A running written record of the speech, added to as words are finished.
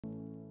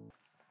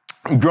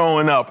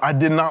Growing up, I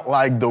did not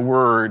like the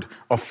word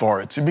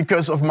authority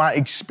because of my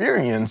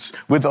experience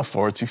with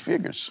authority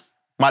figures.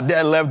 My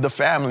dad left the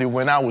family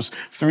when I was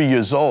 3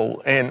 years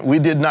old, and we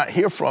did not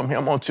hear from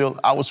him until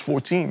I was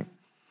 14.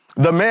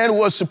 The man who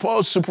was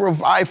supposed to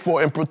provide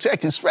for and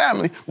protect his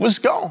family was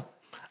gone.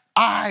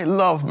 I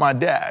love my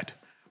dad,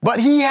 but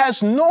he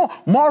has no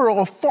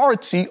moral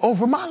authority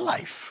over my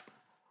life.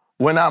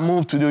 When I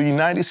moved to the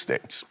United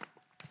States,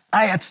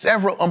 I had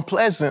several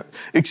unpleasant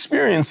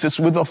experiences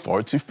with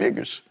authority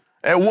figures.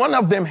 And one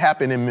of them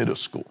happened in middle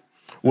school,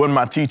 when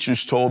my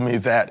teachers told me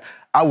that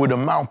I would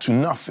amount to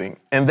nothing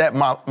and that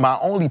my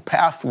only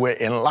pathway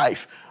in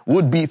life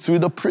would be through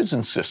the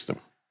prison system.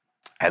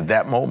 At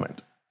that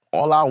moment,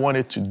 all I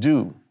wanted to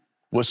do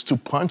was to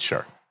punch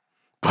her,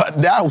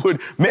 but that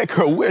would make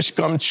her wish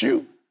come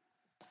true.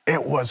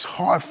 It was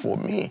hard for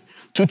me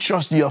to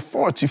trust the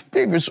authority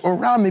figures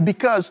around me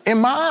because in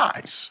my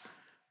eyes,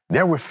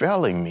 they were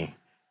failing me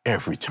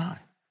every time.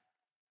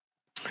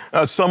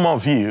 Some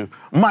of you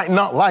might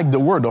not like the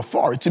word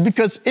authority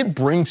because it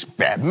brings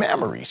bad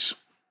memories,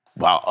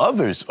 while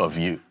others of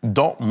you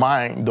don't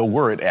mind the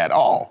word at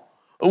all.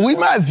 We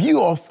might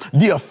view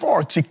the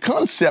authority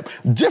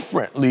concept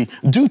differently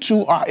due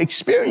to our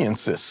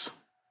experiences.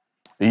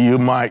 You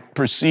might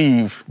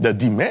perceive the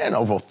demand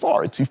of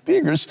authority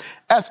figures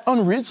as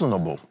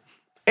unreasonable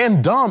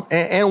and dumb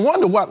and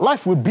wonder what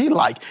life would be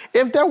like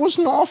if there was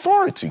no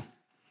authority.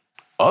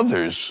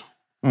 Others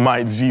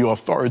might view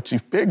authority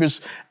figures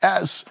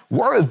as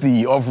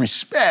worthy of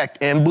respect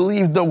and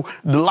believe the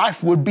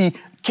life would be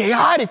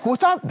chaotic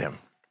without them.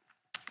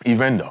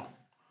 Even though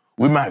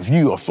we might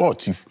view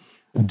authority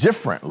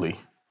differently,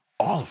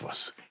 all of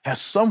us have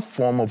some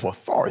form of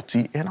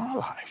authority in our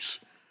lives.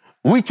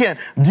 We can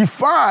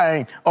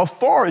define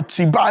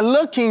authority by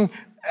looking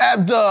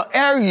at the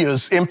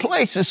areas and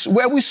places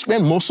where we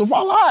spend most of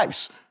our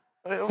lives.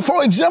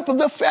 For example,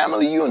 the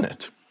family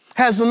unit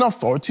has an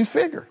authority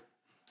figure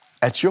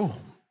at your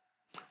home.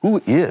 Who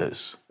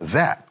is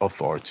that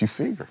authority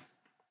figure?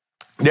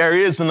 There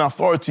is an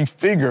authority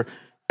figure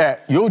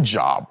at your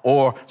job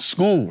or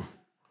school.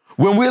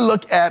 When we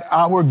look at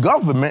our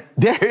government,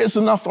 there is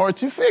an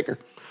authority figure.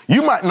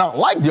 You might not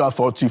like the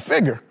authority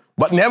figure,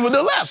 but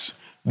nevertheless,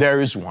 there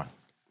is one.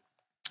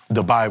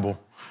 The Bible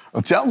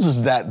tells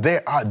us that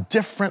there are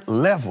different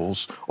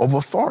levels of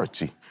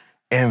authority,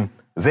 and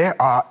they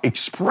are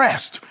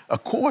expressed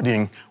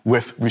according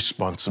with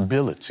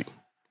responsibility.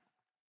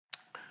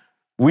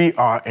 We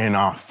are in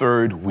our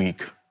third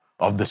week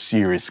of the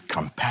series,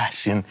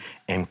 Compassion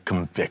and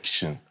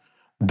Conviction.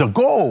 The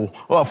goal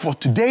for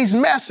today's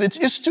message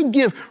is to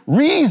give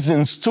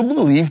reasons to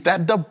believe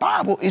that the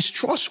Bible is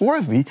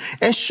trustworthy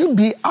and should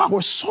be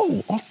our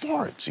sole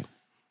authority.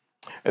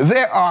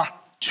 There are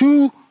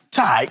two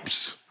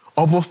types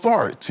of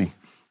authority: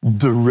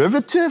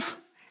 derivative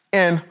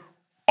and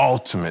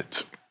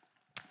ultimate.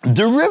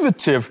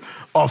 Derivative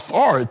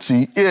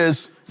authority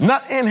is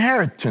not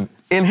inherent.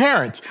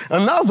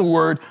 In other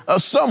words,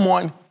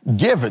 someone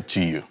give it to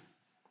you.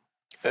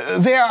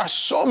 There are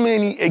so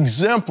many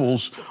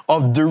examples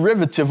of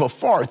derivative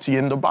authority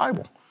in the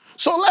Bible.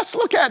 So let's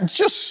look at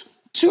just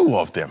two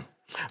of them.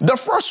 The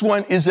first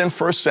one is in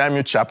 1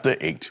 Samuel chapter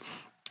 8.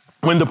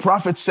 When the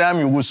prophet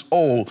Samuel was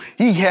old,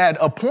 he had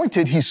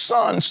appointed his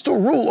sons to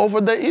rule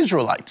over the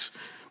Israelites.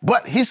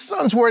 But his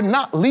sons were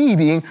not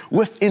leading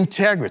with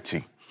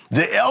integrity.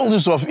 The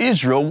elders of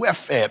Israel were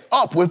fed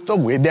up with the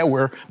way they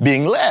were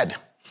being led.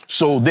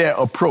 So they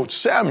approached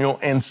Samuel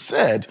and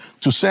said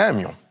to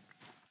Samuel,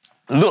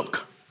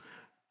 "Look,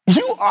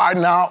 you are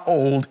now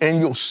old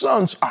and your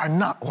sons are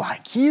not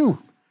like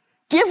you.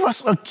 Give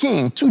us a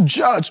king to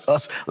judge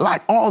us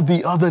like all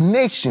the other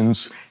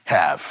nations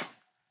have."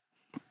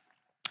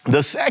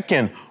 The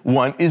second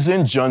one is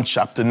in John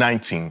chapter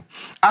 19.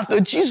 After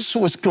Jesus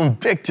was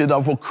convicted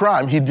of a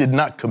crime he did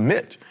not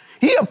commit,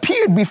 he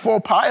appeared before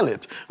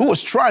Pilate, who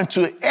was trying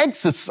to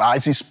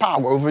exercise his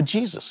power over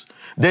Jesus.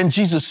 Then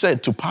Jesus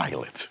said to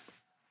Pilate,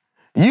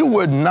 you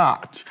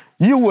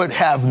would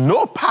have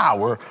no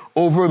power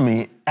over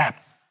me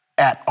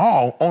at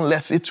all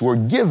unless it were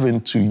given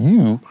to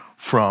you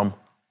from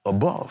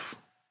above."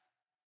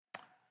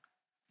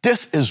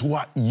 This is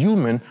what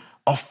human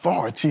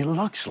authority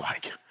looks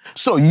like.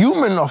 So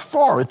human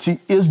authority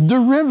is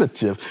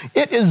derivative.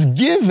 It is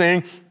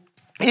given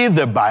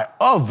either by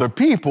other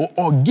people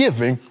or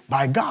given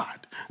by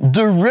God.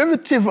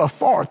 Derivative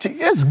authority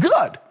is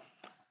good,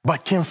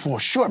 but can fall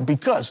short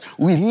because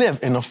we live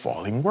in a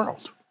falling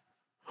world.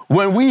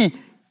 When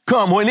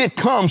it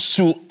comes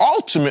to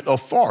ultimate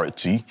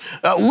authority,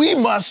 we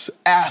must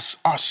ask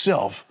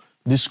ourselves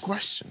these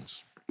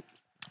questions.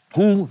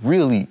 Who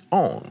really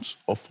owns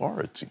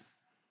authority?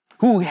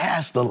 Who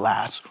has the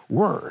last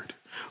word?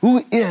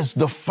 Who is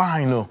the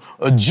final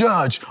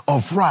judge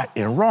of right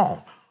and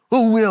wrong?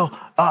 Who will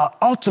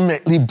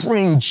ultimately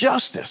bring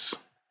justice?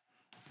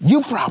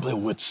 You probably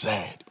would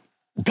say,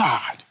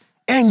 God.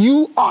 And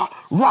you are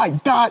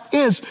right. God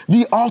is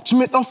the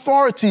ultimate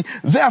authority.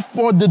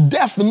 Therefore, the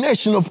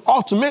definition of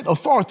ultimate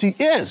authority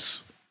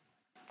is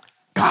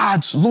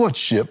God's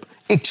lordship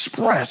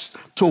expressed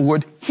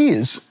toward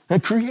his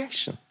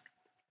creation.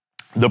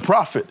 The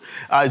prophet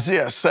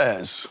Isaiah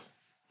says,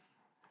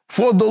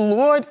 "For the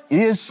Lord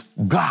is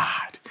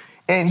God,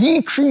 and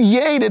he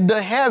created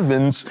the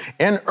heavens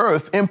and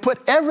earth and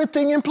put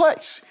everything in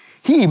place.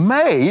 He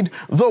made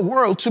the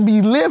world to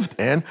be lived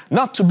in,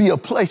 not to be a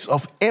place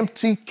of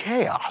empty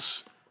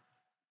chaos.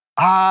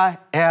 I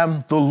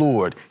am the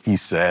Lord," he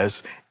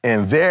says,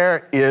 "and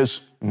there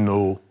is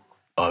no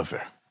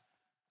other."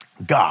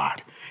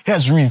 God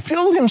has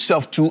revealed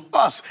himself to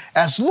us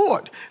as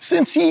Lord.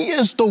 Since he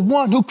is the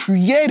one who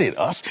created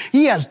us,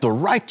 he has the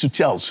right to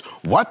tell us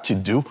what to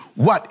do,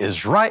 what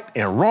is right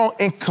and wrong,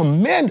 and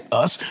command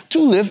us to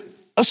live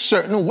a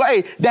certain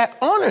way that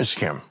honors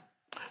him.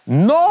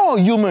 No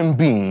human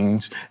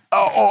beings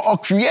or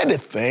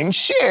created thing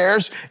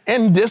shares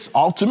in this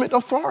ultimate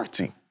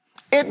authority.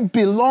 It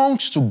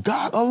belongs to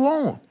God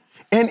alone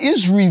and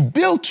is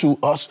revealed to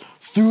us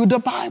through the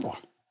Bible.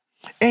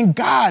 And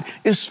God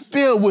is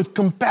filled with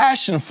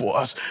compassion for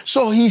us.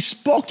 So he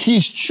spoke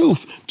his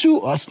truth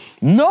to us,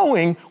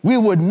 knowing we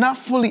would not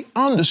fully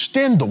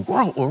understand the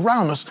world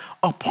around us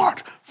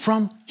apart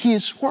from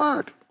his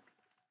word.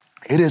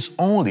 It is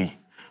only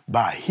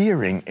by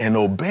hearing and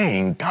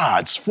obeying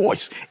God's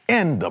voice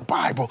in the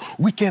Bible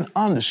we can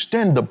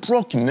understand the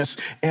brokenness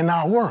in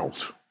our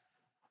world.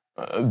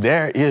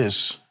 There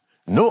is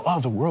no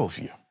other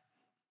worldview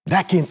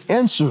that can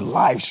answer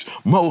life's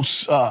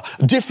most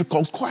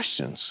difficult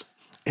questions.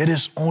 It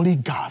is only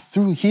God,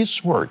 through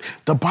his word,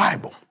 the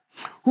Bible,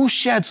 who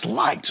sheds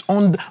light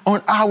on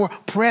our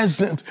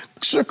present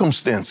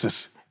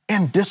circumstances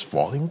in this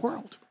falling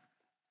world.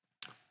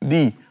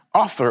 The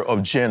author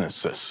of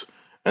Genesis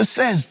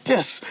says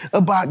this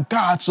about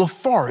God's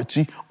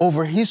authority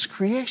over his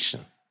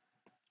creation.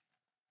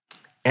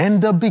 "In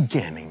the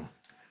beginning,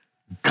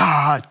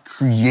 God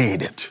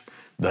created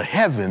the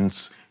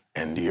heavens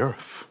and the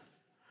earth."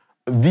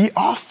 The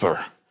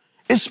author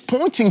is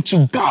pointing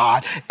to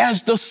God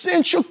as the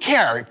central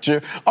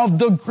character of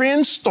the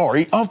grand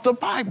story of the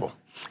Bible.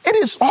 It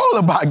is all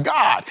about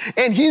God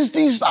and his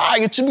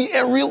desire to be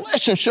in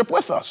relationship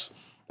with us.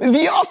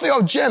 The author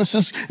of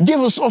Genesis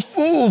gives us a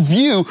full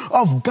view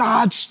of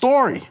God's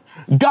story.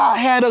 God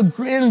had a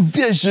grand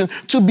vision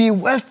to be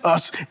with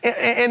us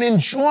and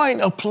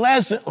enjoying a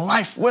pleasant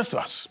life with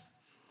us.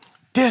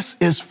 This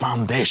is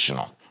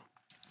foundational,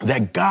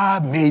 that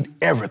God made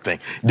everything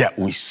that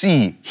we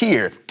see,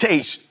 hear,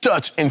 taste,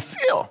 touch, and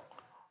feel.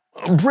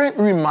 Brent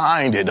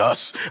reminded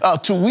us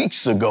 2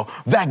 weeks ago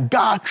that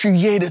God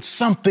created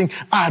something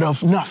out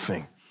of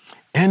nothing.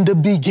 In the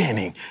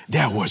beginning,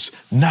 there was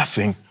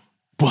nothing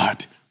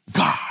but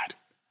God.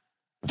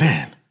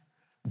 Then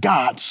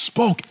God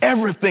spoke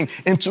everything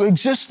into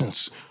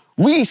existence.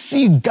 We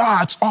see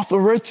God's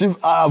authoritative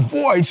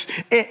voice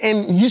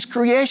in his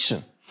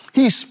creation.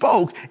 He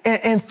spoke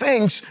and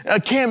things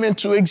came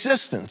into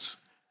existence.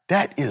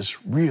 That is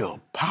real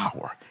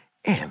power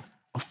and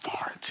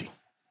authority.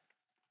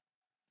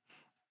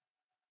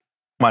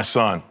 My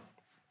son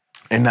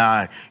and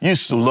I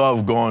used to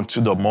love going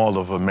to the Mall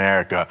of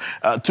America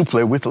to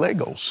play with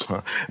Legos.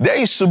 There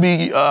used to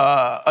be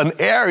an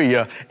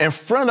area in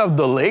front of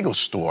the Lego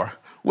store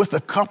with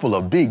a couple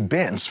of big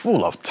bins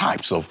full of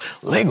types of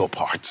Lego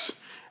parts.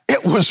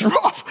 It was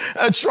rough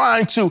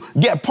trying to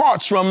get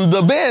parts from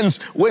the bins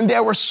when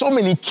there were so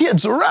many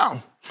kids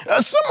around.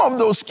 Some of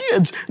those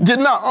kids did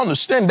not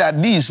understand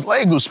that these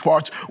Legos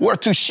parts were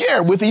to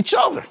share with each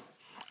other.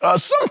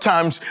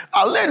 Sometimes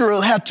I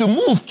literally had to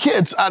move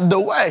kids out of the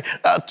way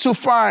to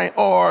find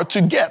or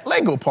to get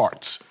Lego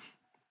parts.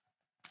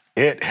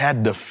 It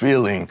had the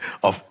feeling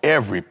of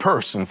every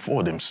person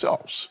for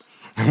themselves.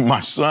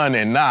 My son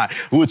and I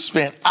would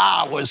spend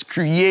hours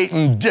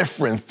creating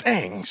different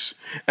things.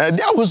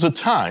 There was a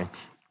time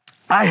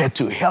I had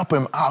to help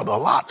him out a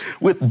lot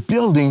with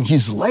building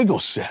his Lego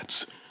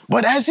sets.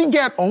 But as he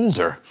got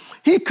older,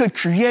 he could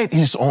create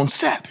his own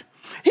set.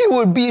 He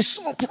would be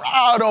so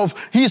proud of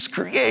his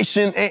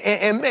creation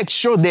and make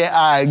sure that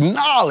I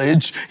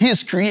acknowledge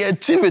his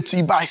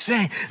creativity by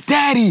saying,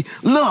 "Daddy,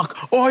 look,"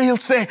 or he'll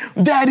say,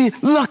 "Daddy,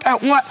 look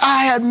at what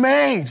I had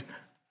made."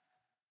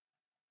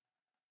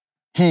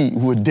 He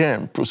would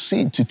then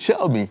proceed to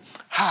tell me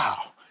how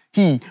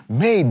he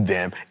made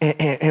them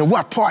and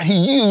what part he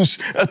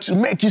used to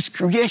make his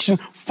creation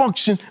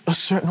function a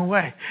certain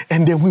way.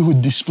 And then we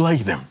would display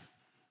them.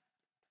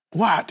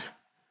 What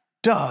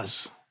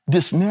does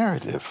this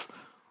narrative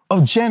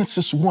of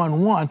Genesis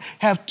 1:1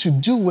 have to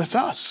do with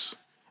us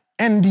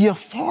and the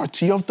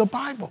authority of the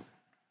Bible?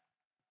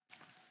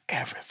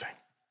 Everything.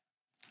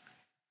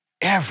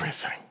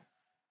 Everything.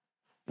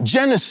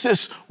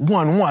 Genesis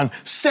 1:1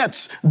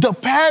 sets the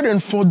pattern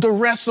for the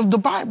rest of the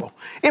Bible.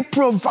 It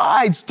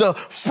provides the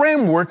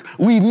framework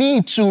we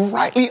need to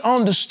rightly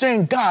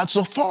understand God's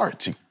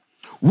authority.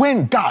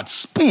 When God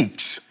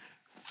speaks,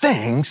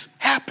 things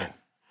happen.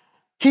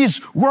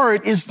 His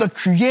word is the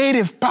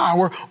creative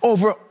power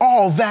over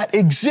all that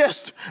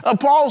exists.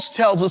 Paul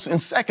tells us in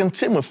 2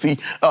 Timothy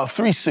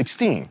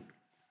 3:16,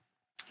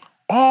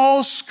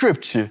 all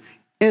scripture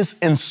is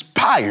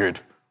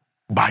inspired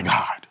by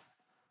God.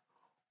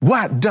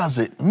 What does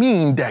it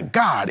mean that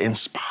God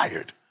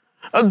inspired?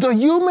 The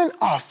human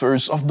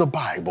authors of the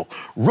Bible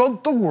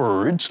wrote the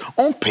words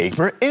on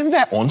paper in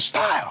their own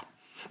style.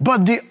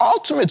 But the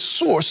ultimate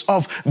source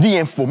of the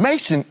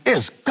information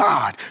is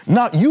God,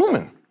 not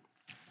human.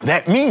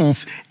 That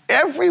means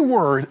every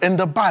word in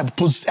the Bible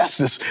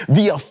possesses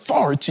the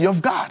authority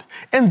of God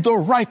and the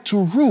right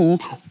to rule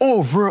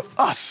over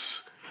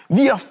us.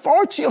 The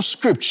authority of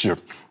Scripture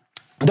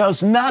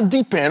does not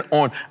depend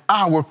on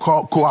our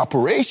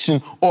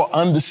cooperation or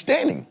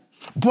understanding,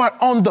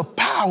 but on the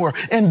power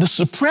and the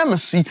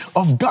supremacy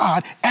of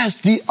God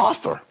as the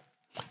author.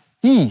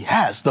 He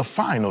has the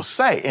final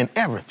say in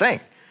everything,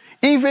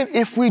 even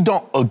if we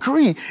don't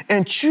agree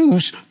and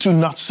choose to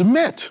not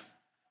submit.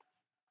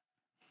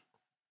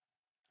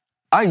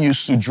 I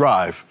used to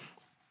drive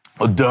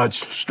a Dodge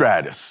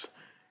Stratus.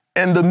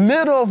 In the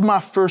middle of my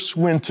first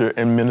winter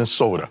in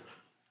Minnesota,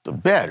 the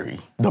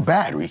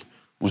battery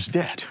was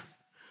dead.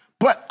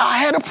 But I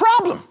had a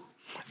problem.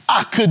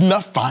 I could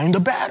not find the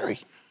battery.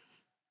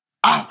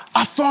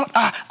 I thought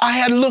I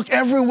had looked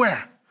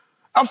everywhere.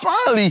 I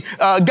finally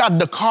got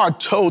the car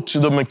towed to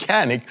the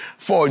mechanic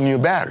for a new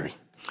battery.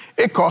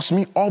 It cost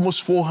me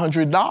almost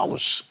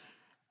 $400.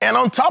 And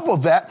on top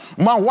of that,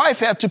 my wife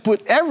had to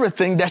put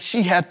everything that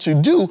she had to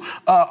do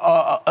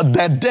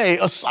that day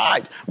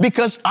aside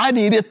because I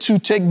needed to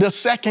take the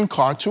second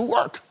car to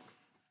work.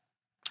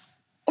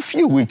 A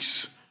few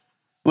weeks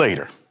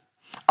later,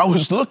 I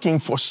was looking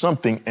for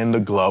something in the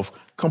glove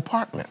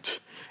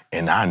compartment,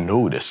 and I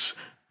noticed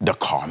the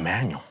car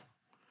manual.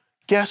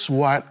 Guess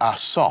what I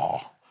saw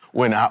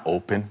when I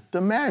opened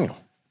the manual?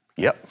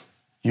 Yep,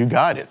 you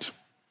got it.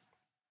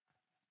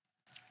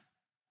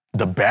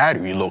 The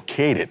battery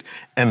located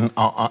in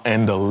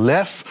the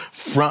left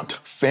front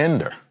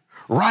fender,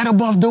 right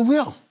above the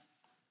wheel.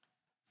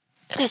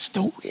 It is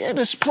the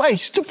weirdest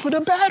place to put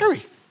a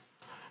battery.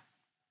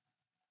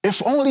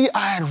 If only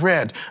I had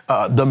read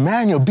the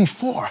manual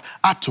before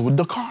I towed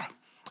the car,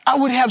 I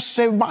would have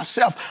saved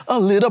myself a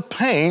little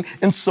pain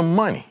and some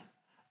money.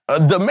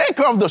 The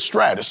maker of the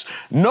Stratus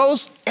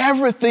knows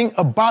everything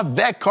about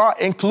that car,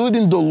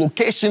 including the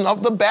location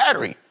of the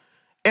battery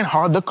and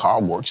how the car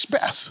works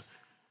best.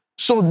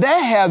 So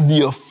they have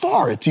the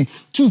authority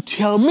to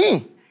tell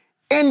me,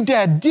 and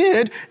that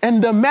did in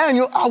the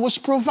manual I was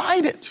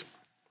provided.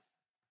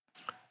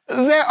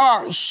 There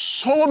are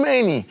so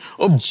many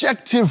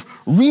objective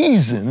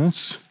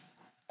reasons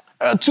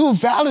to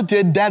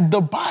validate that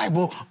the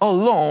Bible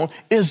alone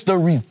is the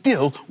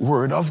revealed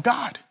Word of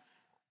God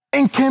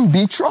and can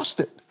be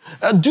trusted.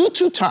 Due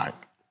to time,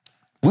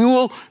 we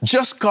will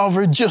just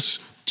cover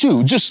just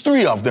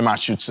three of them, I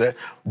should say,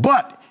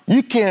 but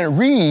you can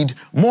read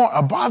more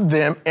about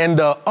them in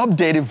the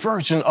updated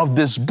version of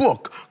this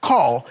book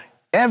called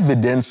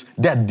Evidence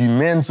That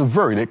Demands a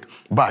Verdict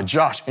by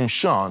Josh and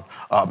Sean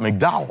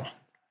McDowell.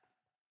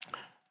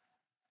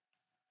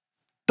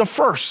 The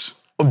first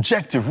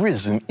objective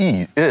reason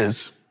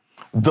is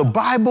the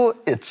Bible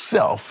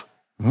itself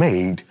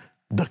made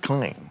the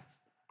claim.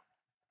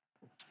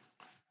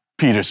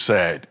 Peter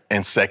said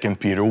in 2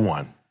 Peter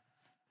 1,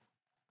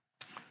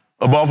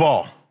 above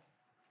all,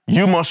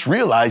 you must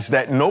realize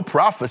that no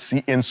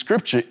prophecy in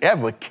Scripture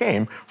ever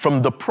came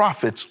from the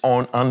prophet's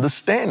own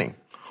understanding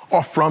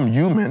or from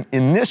human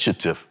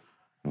initiative.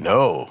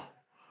 No,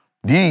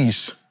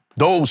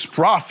 those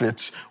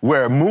prophets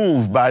were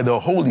moved by the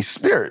Holy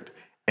Spirit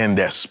and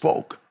they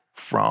spoke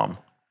from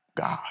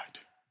God.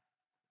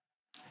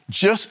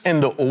 Just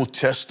in the Old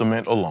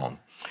Testament alone,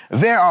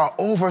 there are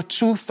over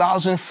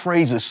 2,000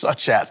 phrases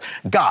such as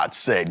God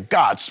said,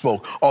 God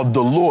spoke, or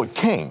the Lord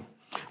came.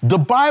 The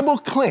Bible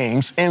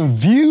claims and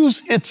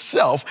views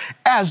itself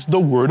as the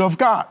Word of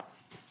God.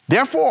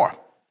 Therefore,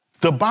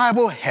 the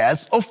Bible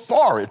has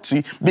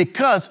authority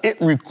because it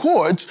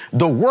records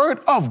the Word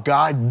of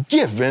God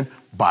given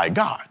by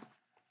God.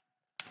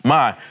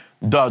 My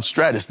Dodge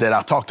Stratus that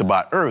I talked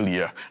about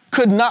earlier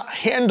could not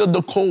handle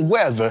the cold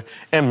weather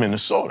in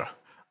Minnesota,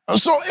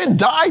 so it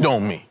died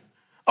on me.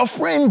 A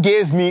friend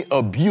gave me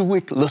a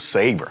Buick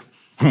LeSabre.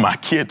 My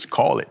kids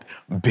call it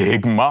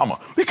Big Mama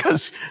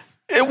because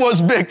it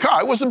was a big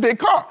car. It was a big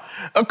car.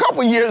 A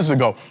couple years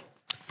ago,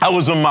 I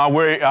was on my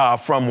way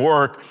from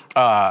work.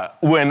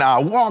 When I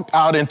walked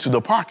out into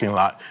the parking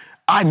lot,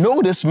 I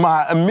noticed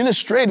my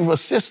administrative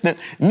assistant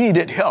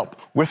needed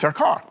help with her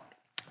car.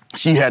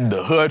 She had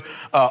the hood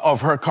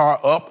of her car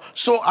up,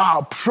 so I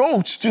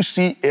approached to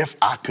see if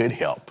I could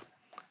help.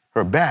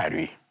 Her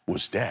battery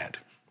was dead.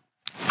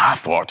 I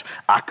thought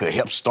I could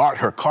help start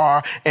her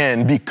car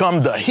and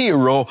become the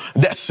hero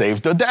that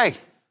saved the day.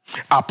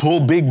 I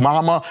pulled Big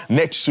Mama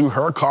next to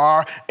her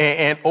car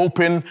and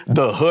opened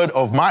the hood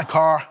of my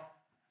car.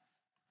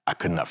 I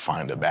could not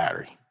find a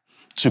battery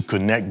to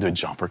connect the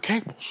jumper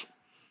cables.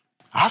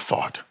 I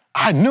thought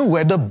I knew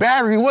where the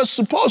battery was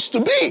supposed to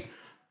be,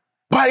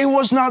 but it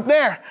was not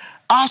there.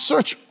 I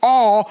searched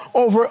all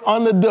over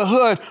under the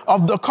hood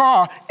of the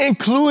car,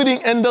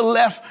 including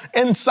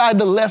inside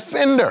the left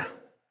fender.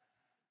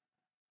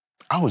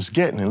 I was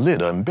getting a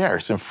little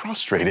embarrassed and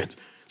frustrated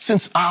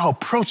since I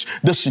approached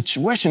the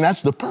situation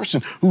as the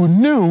person who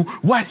knew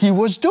what he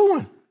was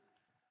doing.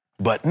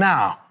 But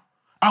now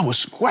I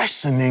was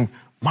questioning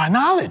my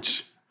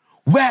knowledge.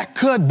 Where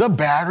could the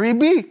battery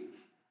be?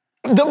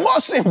 The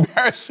most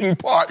embarrassing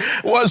part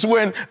was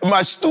when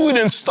my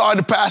students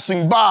started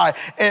passing by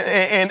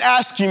and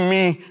asking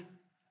me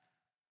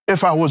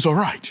if I was all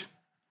right.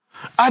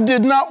 I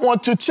did not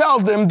want to tell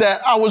them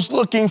that I was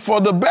looking for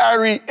the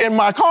battery in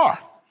my car.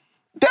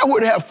 They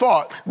would have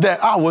thought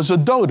that I was a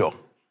dodo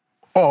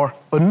or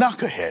a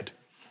knucklehead.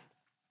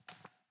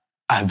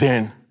 I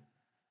then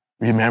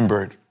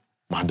remembered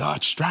my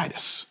Dodge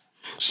Stratus.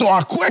 So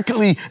I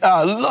quickly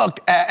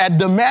looked at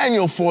the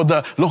manual for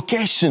the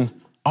location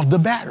of the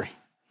battery.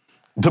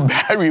 The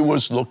battery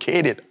was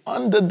located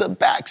under the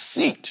back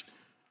seat.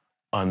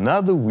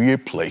 Another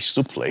weird place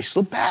to place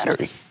a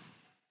battery.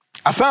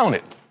 I found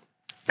it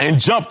and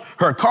jumped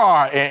her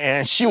car,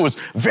 and she was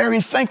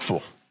very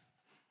thankful.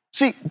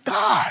 See,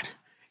 God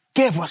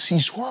gave us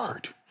his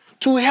word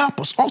to help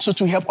us, also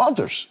to help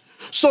others.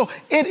 So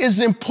it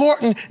is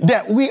important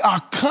that we are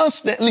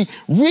constantly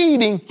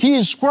reading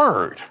his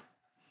word.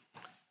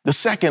 The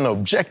second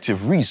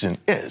objective reason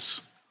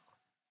is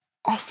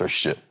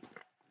authorship.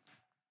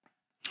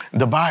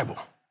 The Bible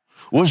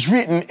was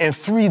written in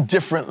 3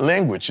 different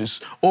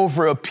languages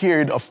over a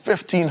period of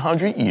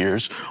 1,500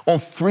 years on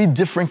 3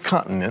 different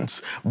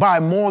continents by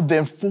more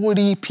than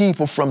 40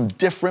 people from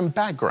different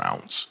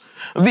backgrounds.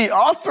 The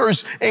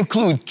authors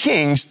include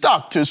kings,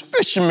 doctors,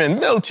 fishermen,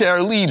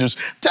 military leaders,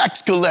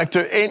 tax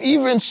collectors, and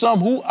even some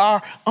who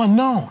are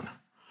unknown.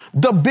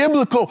 The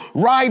biblical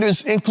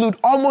writers include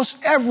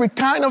almost every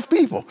kind of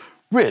people: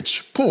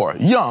 rich, poor,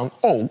 young,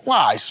 old,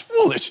 wise,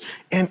 foolish,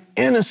 and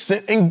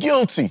innocent and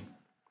guilty.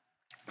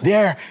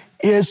 There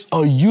is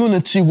a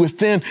unity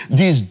within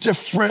these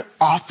different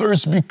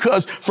authors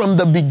because from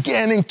the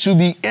beginning to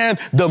the end,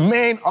 the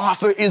main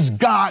author is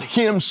God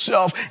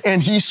himself,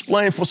 and he's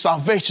planned for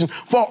salvation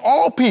for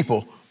all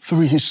people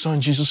through his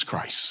son, Jesus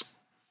Christ.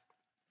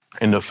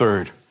 And the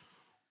third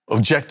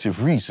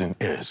objective reason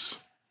is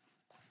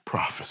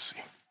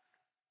prophecy.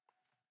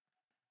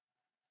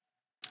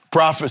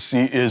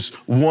 Prophecy is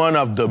one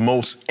of the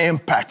most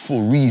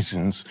impactful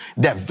reasons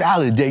that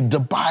validate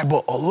the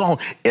Bible alone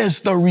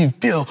is the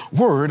revealed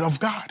word of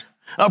God.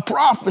 A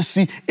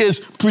prophecy is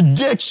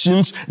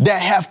predictions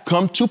that have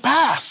come to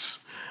pass.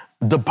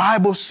 The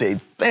Bible said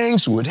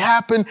things would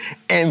happen,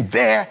 and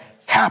they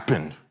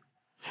happened.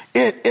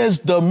 It is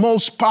the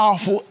most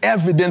powerful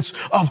evidence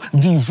of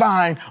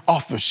divine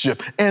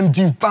authorship and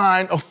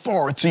divine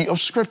authority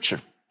of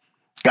Scripture.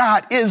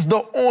 God is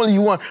the only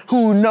one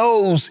who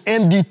knows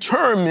and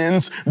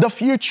determines the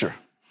future.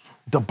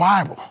 The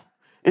Bible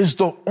is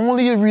the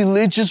only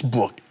religious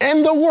book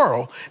in the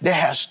world that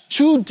has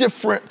 2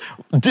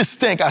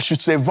 distinct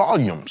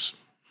volumes: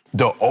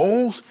 the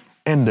Old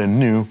and the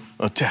New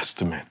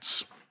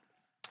Testaments.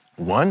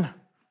 One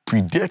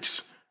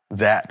predicts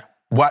that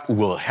what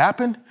will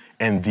happen,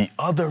 and the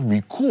other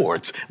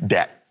records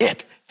that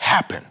it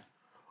happened.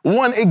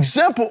 One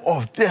example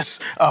of this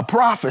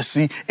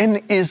prophecy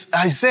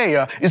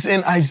is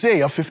in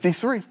Isaiah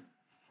 53.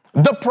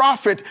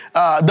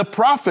 The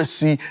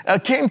prophecy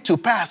came to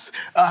pass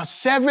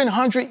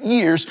 700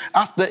 years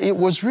after it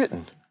was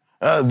written.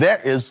 There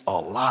is a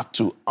lot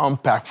to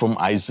unpack from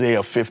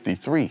Isaiah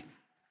 53.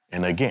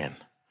 And again,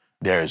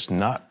 there is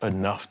not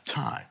enough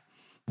time.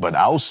 But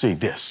I'll say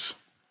this: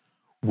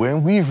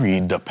 when we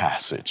read the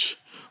passage,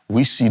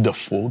 we see the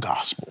 4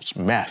 Gospels: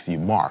 Matthew,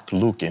 Mark,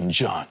 Luke, and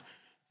John,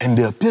 and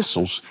the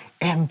epistles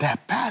in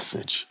that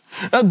passage.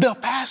 The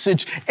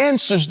passage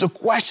answers the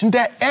question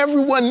that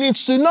everyone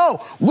needs to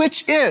know,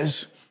 which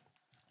is,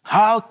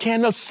 how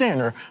can a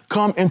sinner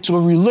come into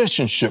a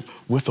relationship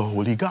with a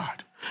holy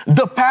God?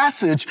 The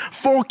passage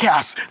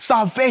forecasts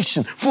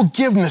salvation,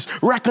 forgiveness,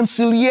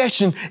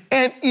 reconciliation,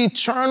 and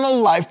eternal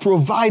life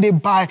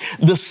provided by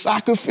the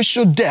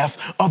sacrificial death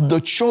of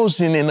the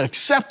chosen and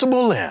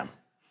acceptable Lamb,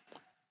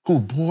 who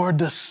bore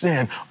the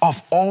sin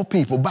of all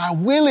people by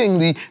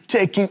willingly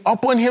taking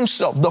upon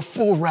himself the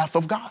full wrath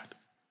of God.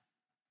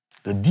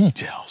 The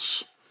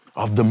details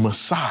of the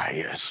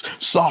Messiah's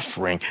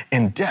suffering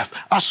and death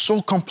are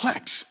so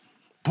complex,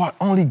 but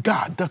only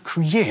God, the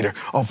creator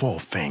of all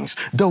things,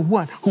 the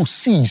one who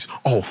sees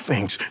all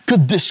things,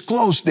 could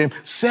disclose them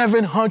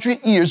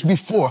 700 years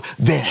before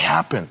they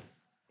happen.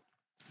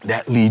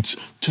 That leads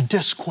to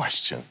this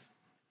question: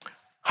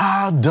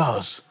 how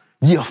does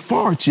the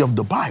authority of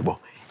the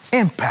Bible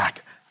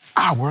impact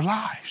our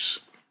lives?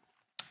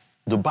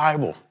 The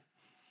Bible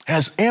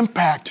has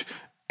impacted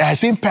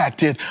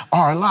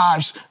our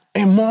lives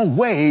in more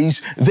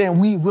ways than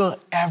we will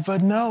ever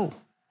know.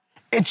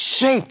 It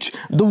shaped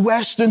the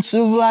Western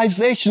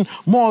civilization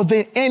more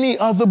than any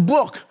other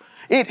book.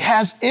 It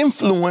has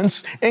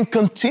influenced and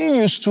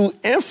continues to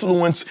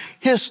influence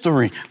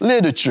history,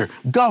 literature,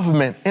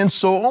 government, and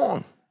so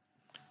on.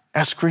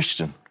 As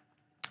Christians,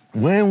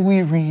 when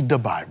we read the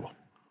Bible,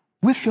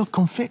 we feel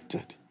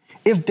convicted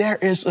if there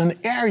is an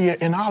area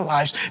in our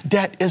lives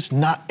that is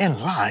not in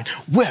line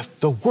with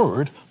the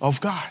Word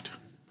of God.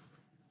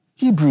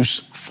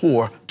 Hebrews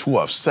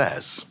 4:12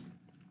 says,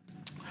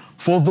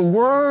 "For the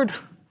word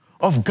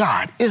of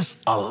God is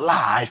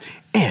alive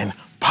and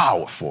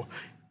powerful.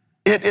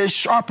 It is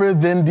sharper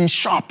than the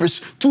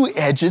sharpest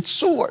two-edged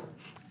sword,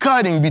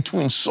 cutting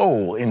between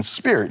soul and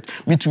spirit,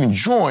 between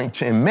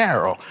joint and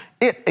marrow.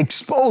 It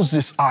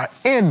exposes our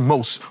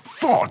inmost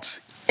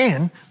thoughts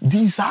and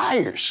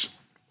desires."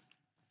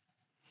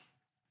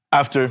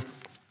 After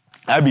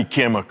I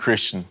became a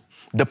Christian,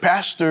 the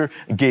pastor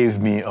gave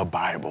me a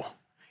Bible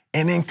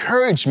and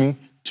encouraged me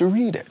to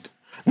read it.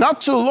 Not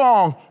too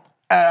long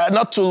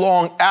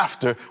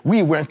after,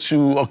 we went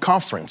to a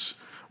conference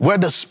where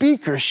the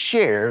speaker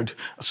shared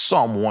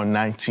Psalm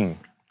 119.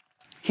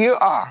 Here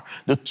are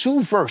the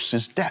two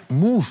verses that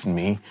moved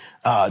me.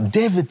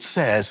 David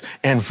says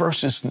in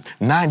verses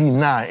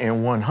 99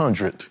 and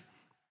 100,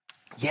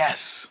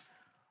 "Yes,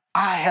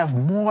 I have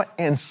more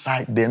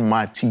insight than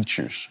my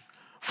teachers,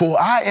 for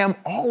I am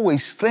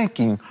always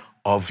thinking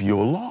of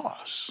your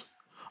laws.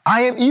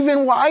 I am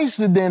even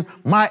wiser than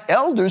my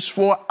elders,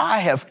 for I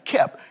have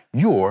kept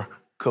your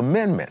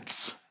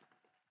commandments."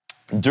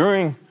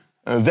 During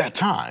that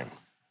time,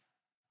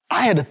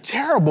 I had a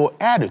terrible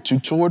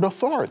attitude toward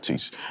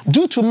authorities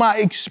due to my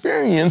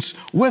experience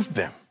with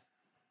them.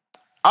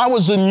 I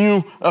was a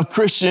new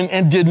Christian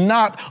and did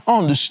not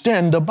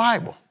understand the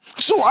Bible.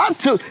 So I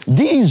took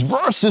these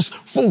verses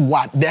for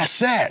what they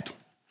said.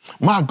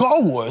 My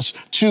goal was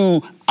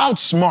to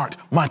outsmart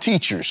my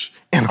teachers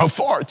and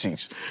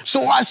authorities.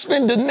 So I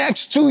spent the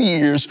next 2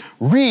 years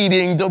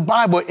reading the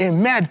Bible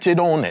and meditated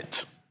on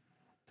it.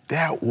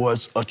 There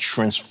was a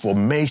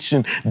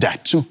transformation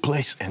that took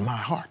place in my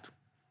heart.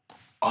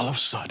 All of a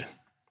sudden,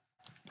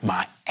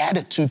 my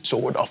attitude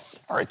toward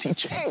authority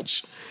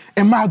changed,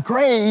 and my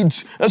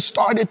grades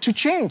started to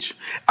change.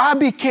 I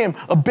became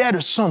a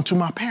better son to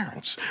my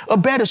parents, a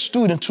better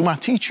student to my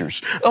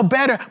teachers, a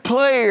better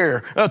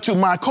player to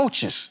my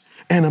coaches,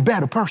 and a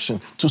better person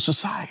to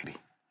society.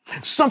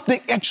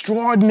 Something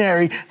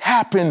extraordinary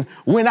happened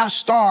when I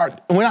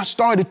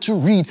started to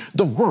read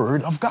the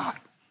Word of God.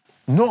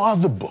 No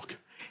other book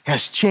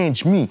has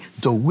changed me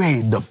the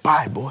way the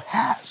Bible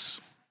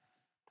has.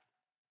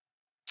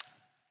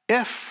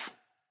 If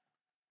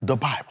the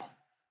Bible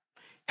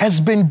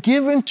has been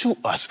given to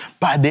us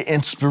by the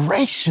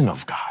inspiration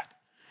of God,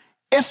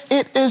 if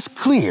it is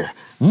clear,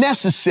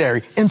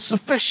 necessary, and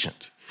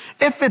sufficient,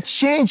 if it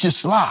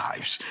changes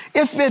lives,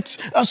 if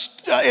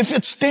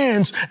it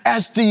stands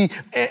as the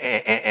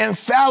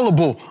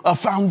infallible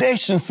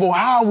foundation for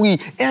how we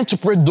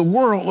interpret the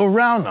world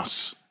around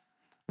us,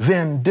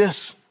 then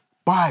this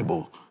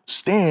Bible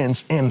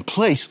stands in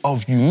place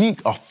of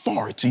unique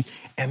authority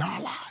in our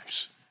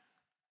lives.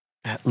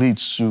 That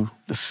leads to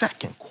the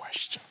second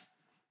question.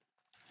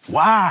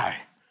 Why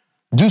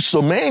do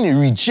so many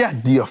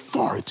reject the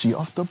authority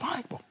of the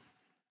Bible?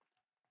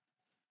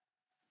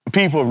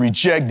 People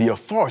reject the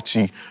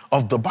authority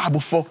of the Bible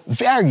for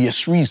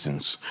various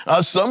reasons.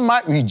 Some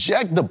might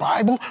reject the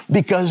Bible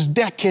because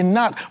they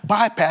cannot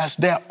bypass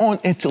their own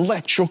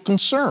intellectual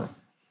concern.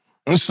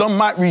 And some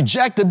might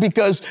reject it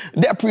because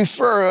they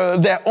prefer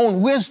their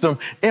own wisdom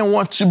and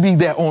want to be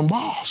their own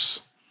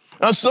boss.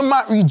 Some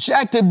might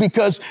reject it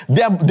because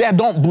they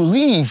don't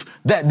believe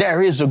that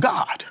there is a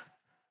God.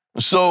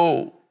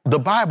 So the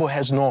Bible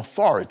has no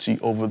authority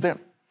over them.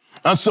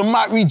 Some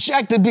might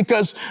reject it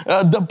because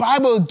the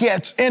Bible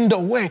gets in the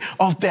way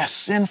of their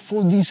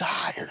sinful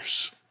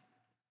desires.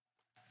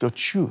 The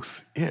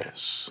truth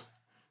is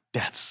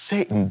that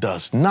Satan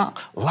does not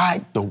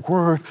like the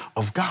Word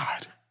of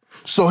God.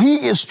 So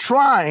he is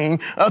trying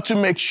to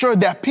make sure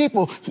that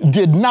people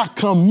did not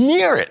come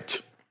near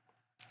it.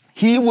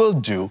 He will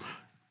do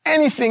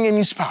anything in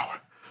his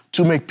power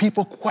to make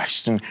people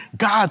question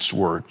God's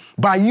word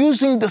by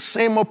using the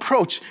same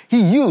approach he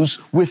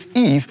used with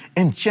Eve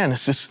in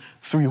Genesis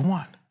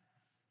 3:1.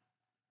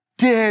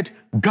 Did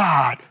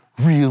God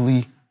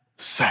really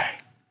say?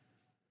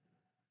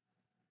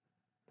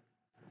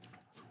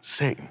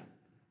 Satan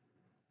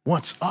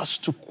wants us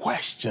to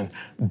question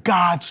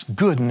God's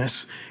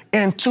goodness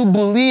and to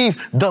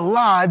believe the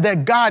lie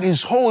that God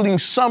is holding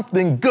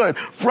something good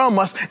from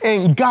us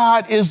and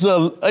God is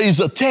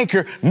a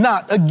taker,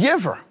 not a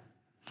giver.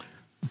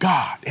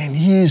 God, in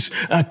his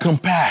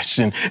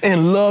compassion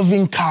and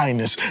loving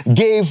kindness,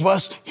 gave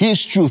us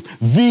his truth,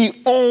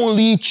 the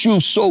only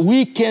truth, so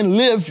we can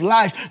live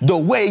life the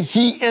way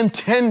he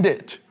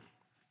intended.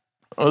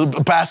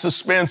 Pastor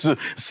Spencer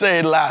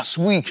said last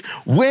week,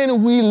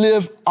 when we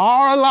live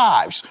our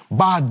lives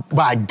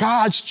by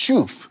God's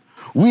truth,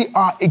 we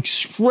are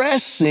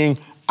expressing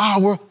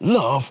our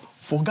love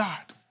for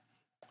God.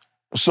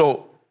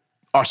 So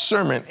our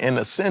sermon in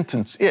a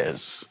sentence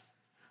is,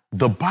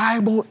 the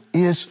Bible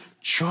is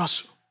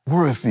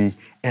trustworthy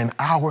and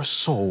our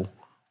sole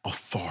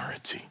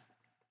authority.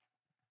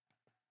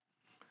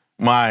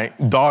 My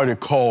daughter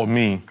called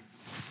me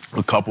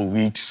a couple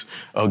weeks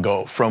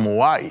ago from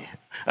Hawaii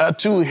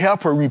to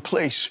help her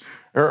replace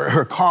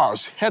her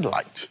car's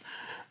headlight.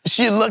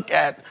 She looked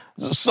at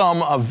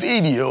some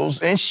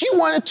videos and she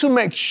wanted to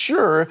make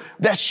sure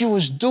that she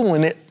was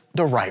doing it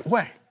the right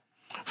way.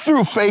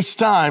 Through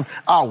FaceTime,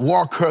 I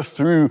walked her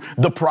through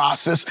the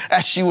process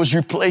as she was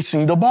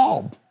replacing the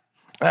bulb.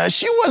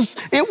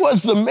 It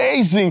was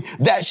amazing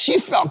that she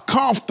felt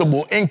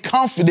comfortable and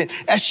confident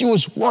as she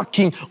was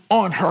working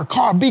on her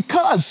car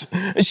because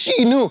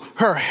she knew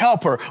her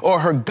helper or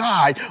her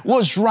guide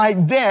was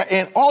right there.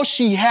 And all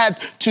she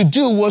had to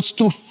do was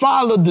to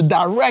follow the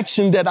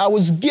direction that I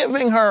was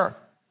giving her.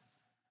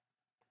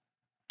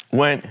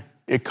 When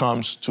it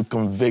comes to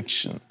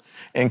conviction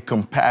and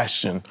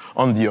compassion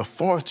on the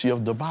authority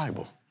of the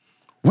Bible,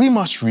 we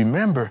must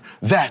remember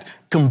that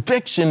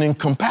conviction and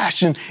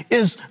compassion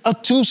is a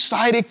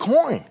two-sided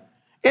coin.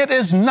 It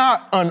is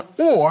not an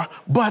or,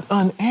 but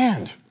an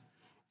and.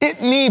 It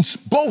needs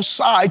both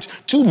sides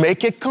to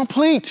make it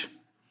complete.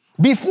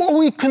 Before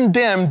we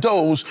condemn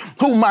those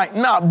who might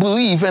not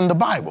believe in the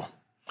Bible,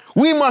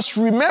 we must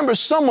remember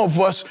some of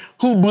us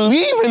who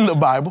believe in the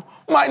Bible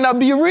might not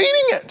be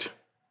reading it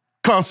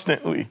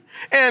constantly.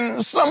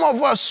 And some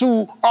of us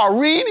who are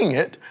reading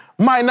it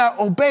might not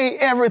obey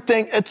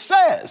everything it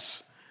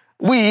says.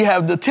 We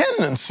have the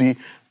tendency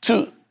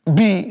to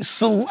be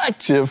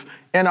selective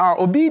in our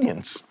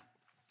obedience.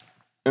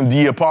 And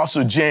the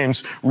Apostle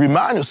James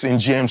reminds us in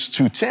James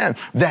 2:10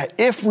 that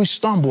if we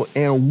stumble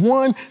in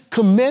one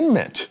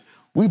commandment,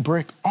 we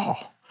break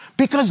all.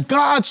 Because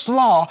God's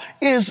law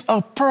is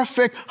a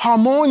perfect,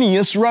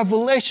 harmonious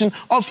revelation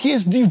of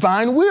his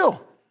divine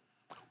will.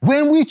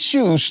 When we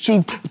choose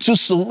to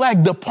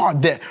select the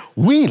part that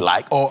we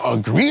like or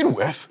agree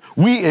with,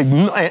 we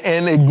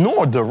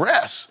ignore the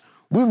rest,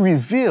 we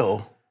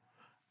reveal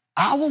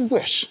our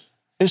wish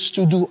is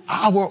to do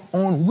our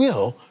own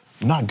will,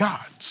 not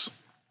God's.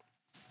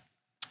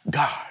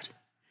 God,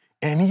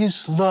 in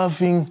his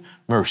loving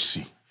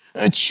mercy,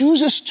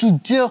 chooses to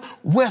deal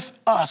with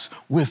us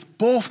with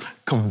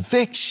both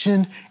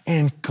conviction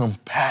and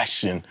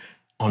compassion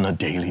on a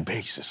daily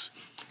basis.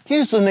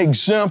 Here's an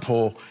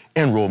example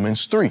in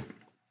Romans 3.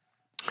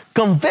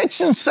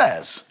 Conviction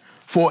says,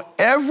 "For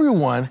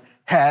everyone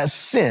has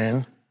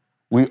sinned,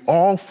 we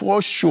all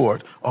fall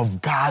short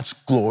of God's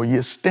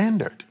glorious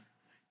standard."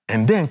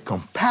 And then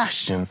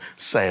compassion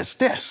says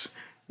this,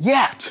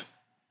 "Yet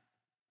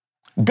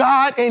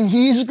God in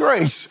his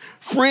grace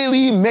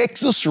freely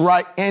makes us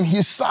right in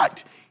his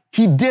sight.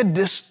 He did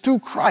this through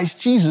Christ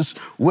Jesus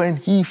when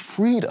he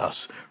freed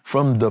us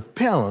from the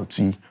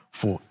penalty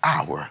for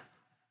our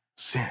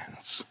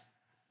sins."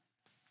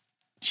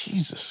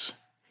 Jesus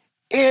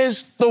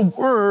is the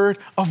Word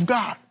of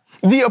God.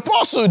 The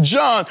Apostle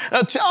John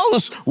tells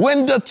us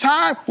when the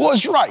time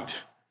was right,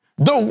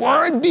 the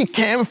Word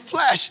became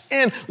flesh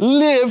and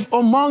lived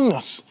among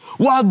us.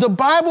 While the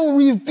Bible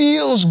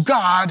reveals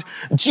God,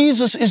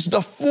 Jesus is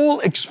the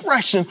full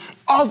expression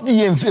of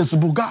the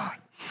invisible God.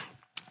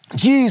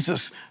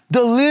 Jesus,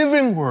 the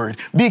living Word,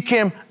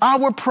 became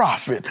our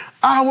prophet,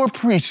 our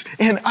priest,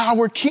 and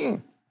our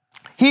king.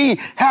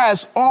 He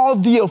has all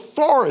the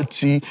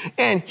authority,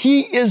 and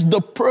he is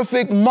the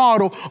perfect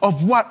model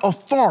of what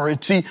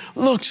authority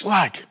looks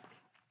like.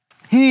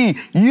 He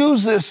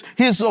uses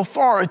his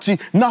authority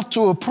not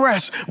to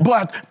oppress,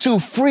 but to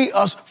free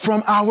us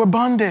from our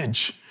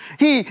bondage.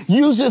 He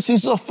uses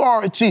his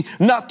authority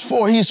not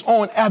for his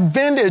own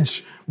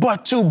advantage,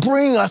 but to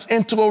bring us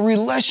into a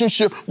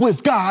relationship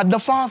with God the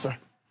Father.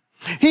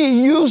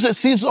 He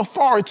uses his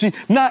authority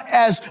not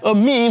as a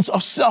means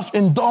of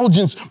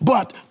self-indulgence,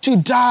 but to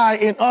die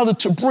in order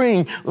to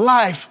bring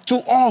life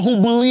to all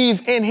who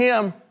believe in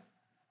him.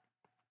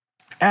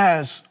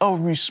 As a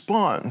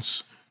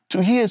response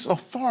to his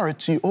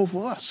authority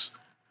over us,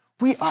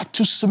 we are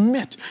to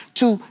submit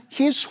to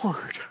his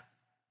word.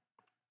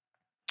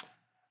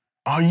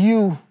 Are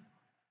you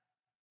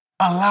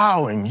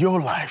allowing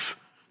your life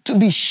to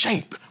be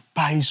shaped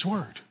by his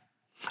word?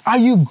 Are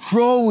you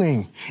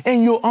growing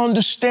in your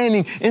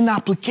understanding and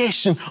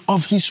application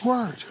of his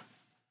word?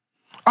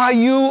 Are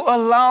you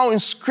allowing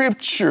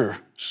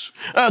scriptures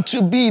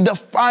to be the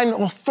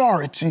final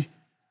authority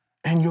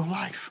in your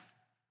life?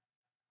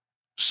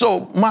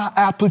 So my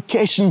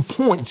application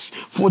points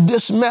for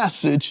this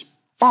message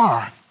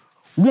are: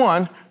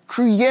 1,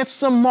 create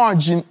some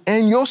margin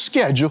in your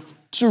schedule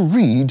to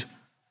read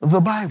the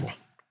Bible.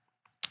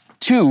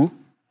 2,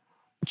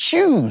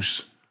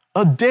 choose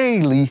a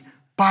daily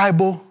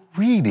Bible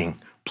reading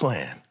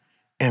plan.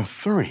 And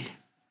 3,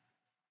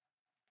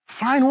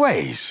 find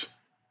ways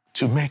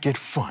to make it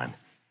fun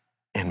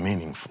and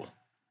meaningful.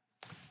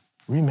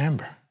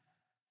 Remember,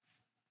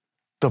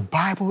 the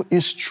Bible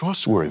is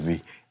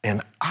trustworthy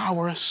and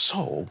our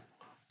sole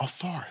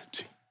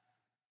authority.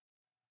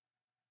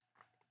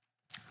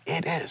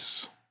 It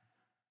is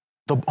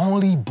the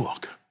only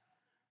book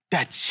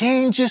that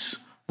changes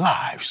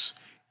lives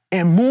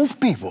and moves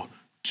people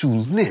to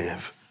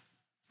live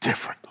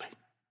differently.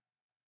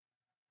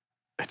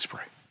 Let's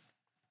pray.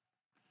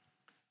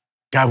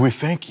 God, we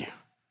thank you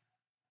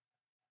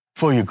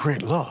for your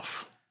great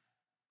love.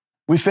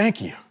 We thank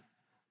you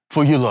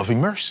for your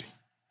loving mercy.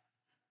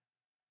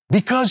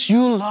 Because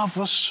you love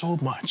us so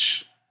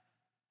much,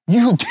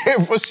 you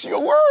gave us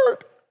your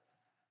word.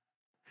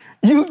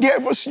 You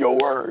gave us your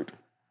word.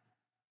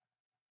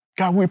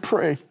 God, we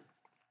pray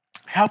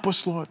Help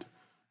us, Lord,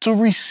 to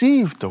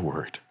receive the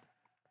word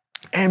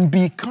and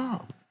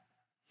become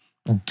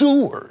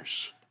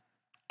doers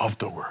of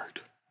the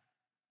word.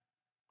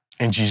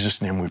 In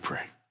Jesus' name we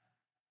pray.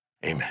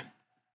 Amen.